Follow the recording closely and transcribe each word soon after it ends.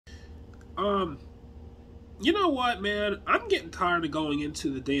Um, you know what, man? I'm getting tired of going into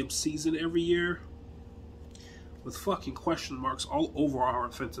the damn season every year with fucking question marks all over our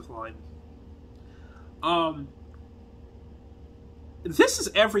offensive line. Um, this is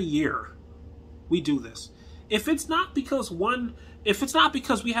every year we do this. If it's not because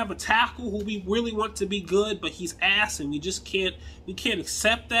we have a tackle who we really want to be good, but he's ass and we can't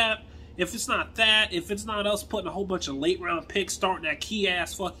accept that. If it's not that, if it's not us putting a whole bunch of late round picks starting at key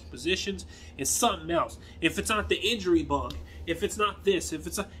ass fucking positions, it's something else. If it's not the injury bug, if it's not this, if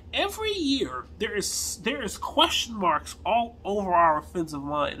it's every year there is question marks all over our offensive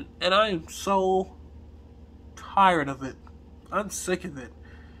line, and I am so tired of it. I'm sick of it.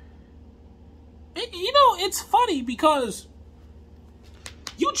 It's funny because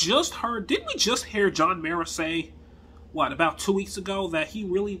didn't we just hear John Mara say, about 2 weeks ago, that he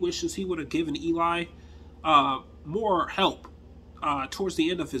really wishes he would have given Eli more help towards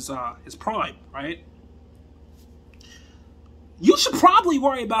the end of his prime, right? You should probably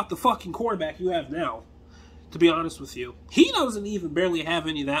worry about the fucking quarterback you have now, to be honest with you. He doesn't even barely have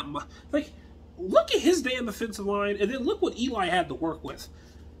any of that much. Like, look at his damn offensive line, and then look what Eli had to work with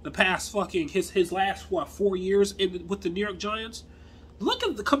the past fucking, his last, 4 years with the New York Giants.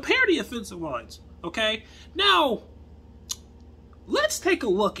 Compare the offensive lines, okay? Now, let's take a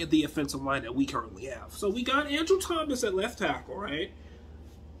look at the offensive line that we currently have. So we got Andrew Thomas at left tackle, right?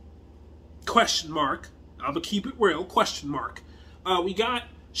 Question mark. I'm going to keep it real. Question mark. We got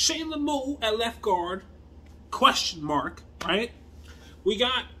Shane Lemieux at left guard. Question mark, right? We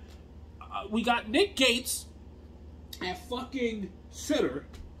got Nick Gates at fucking center.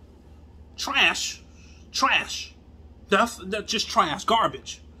 Trash. That's just trash.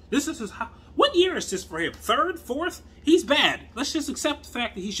 Garbage. This is his. What year is this for him? Third? Fourth? He's bad. Let's just accept the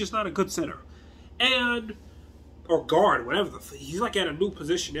fact that he's just not a good center. Or guard, whatever. He's like at a new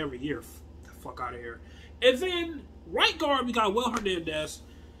position every year. Get the fuck out of here. And then, right guard, we got Will Hernandez.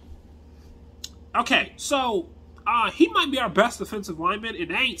 Okay, so, he might be our best defensive lineman, and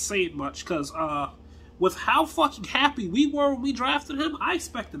that ain't saying much, because, with how fucking happy we were when we drafted him, I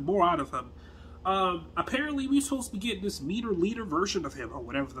expected more out of him. Apparently we're supposed to be getting this meter leader version of him, or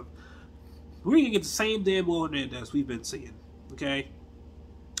whatever we're gonna get the same damn Will Hernandez we've been seeing, okay?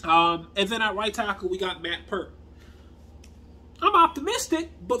 And then at right tackle, we got Matt Peart. I'm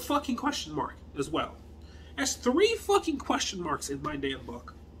optimistic, but fucking question mark as well. That's 3 fucking question marks in my damn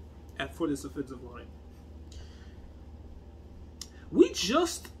book for this offensive line. We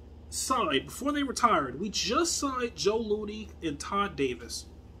just signed, before they retired, we just signed Joe Looney and Todd Davis.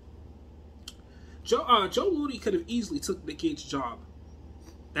 Joe Looney could have easily took Nick Gates' job.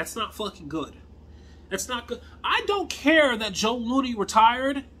 That's not fucking good. That's not good. I don't care that Joe Looney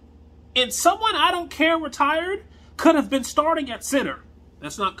retired, and someone I don't care retired could have been starting at center.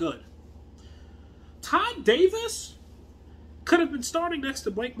 That's not good. Todd Davis could have been starting next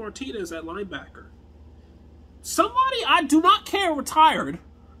to Blake Martinez at linebacker. Somebody I do not care retired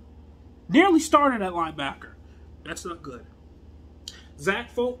nearly started at linebacker. That's not good.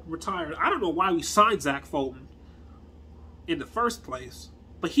 Zach Fulton retired. I don't know why we signed Zach Fulton in the first place,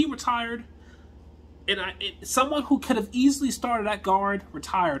 but he retired. And someone who could have easily started at guard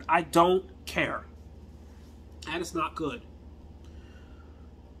retired. I don't care. That is not good.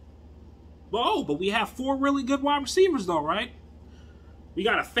 But we have 4 really good wide receivers, though, right? We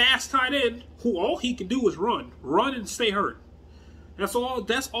got a fast tight end who all he can do is run and stay hurt. That's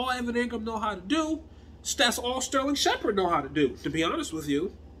all Evan Ingram know how to do. That's all Sterling Shepard know how to do, to be honest with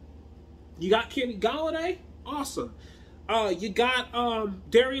you. You got Kenny Golladay? Awesome. You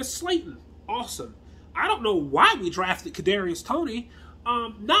got Darius Slayton? Awesome. I don't know why we drafted Kadarius Toney.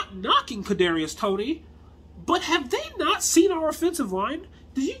 Not knocking Kadarius Toney, but have they not seen our offensive line?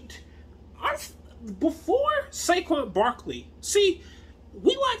 Before Saquon Barkley, see,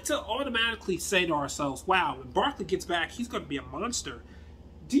 we like to automatically say to ourselves, wow, when Barkley gets back, he's going to be a monster.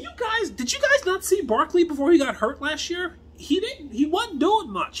 Did you guys not see Barkley before he got hurt last year? He wasn't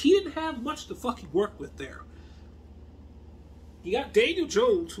doing much. He didn't have much to fucking work with there. You got Daniel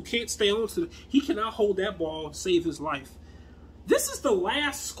Jones, who can't stay on to he cannot hold that ball and save his life. This is the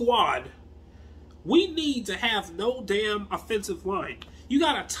last squad we need to have no damn offensive line. You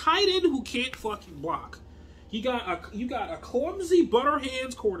got a tight end who can't fucking block. You got a clumsy butter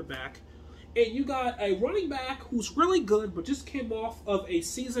hands quarterback, and you got a running back who's really good but just came off of a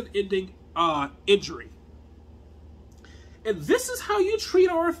season-ending injury. And this is how you treat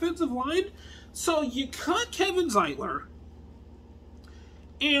our offensive line? So you cut Kevin Zeitler,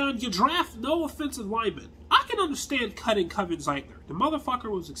 and you draft no offensive lineman. I can understand cutting Kevin Zeitler. The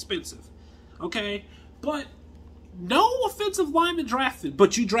motherfucker was expensive. Okay? But no offensive lineman drafted,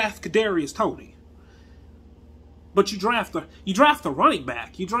 but you draft Kadarius Toney. But you draft the running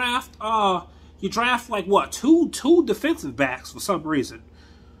back. You draft like what, two defensive backs for some reason.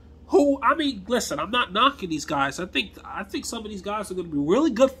 Who, I mean, listen, I'm not knocking these guys. I think some of these guys are going to be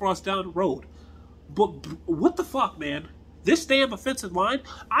really good for us down the road. But what the fuck, man? This damn offensive line,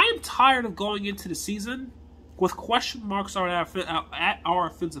 I am tired of going into the season with question marks at our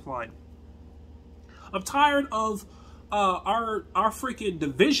offensive line. I'm tired of our freaking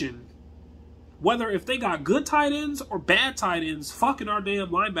division, whether if they got good tight ends or bad tight ends, fucking our damn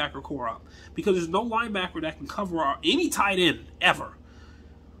linebacker core up. Because there's no linebacker that can cover any tight end ever.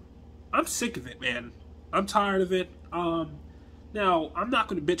 I'm sick of it, man. I'm tired of it. Now, I'm not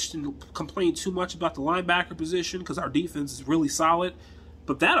going to bitch and complain too much about the linebacker position because our defense is really solid.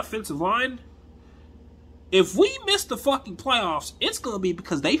 But that offensive line, if we miss the fucking playoffs, it's going to be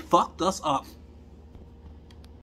because they fucked us up.